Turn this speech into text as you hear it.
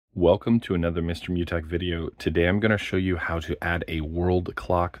Welcome to another Mr. Mutech video. Today I'm going to show you how to add a world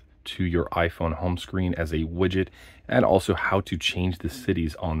clock to your iPhone home screen as a widget, and also how to change the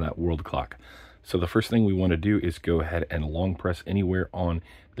cities on that world clock. So the first thing we want to do is go ahead and long press anywhere on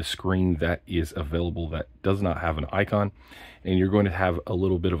the screen that is available that does not have an icon, and you're going to have a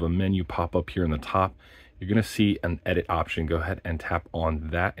little bit of a menu pop up here in the top. You're going to see an edit option. Go ahead and tap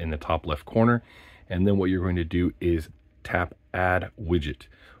on that in the top left corner, and then what you're going to do is tap add widget.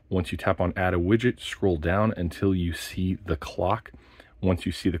 Once you tap on add a widget, scroll down until you see the clock. Once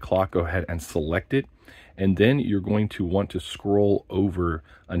you see the clock, go ahead and select it. And then you're going to want to scroll over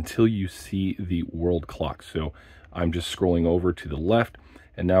until you see the world clock. So I'm just scrolling over to the left.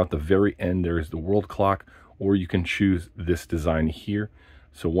 And now at the very end, there is the world clock, or you can choose this design here.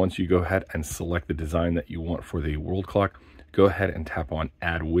 So once you go ahead and select the design that you want for the world clock, go ahead and tap on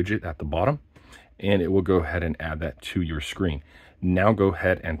add widget at the bottom, and it will go ahead and add that to your screen. Now go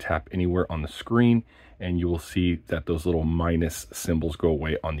ahead and tap anywhere on the screen, and you will see that those little minus symbols go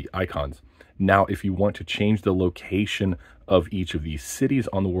away on the icons. Now, if you want to change the location of each of these cities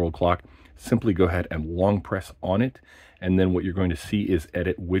on the world clock, simply go ahead and long press on it, and then what you're going to see is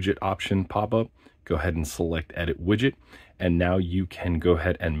edit widget option pop up. Go ahead and select edit widget, and now you can go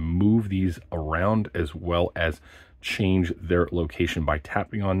ahead and move these around, as well as change their location by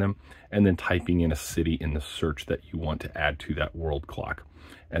tapping on them and then typing in a city in the search that you want to add to that world clock.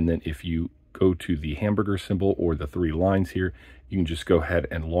 And then if you go to the hamburger symbol or the three lines here, you can just go ahead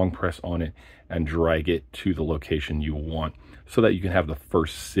and long press on it and drag it to the location you want, so that you can have the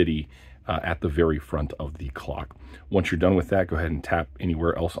first city at the very front of the clock. Once you're done with that, go ahead and tap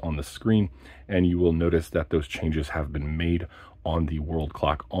anywhere else on the screen, and you will notice that those changes have been made on the world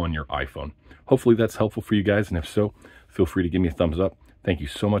clock on your iPhone. Hopefully that's helpful for you guys, and if so, feel free to give me a thumbs up. Thank you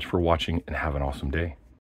so much for watching, and have an awesome day.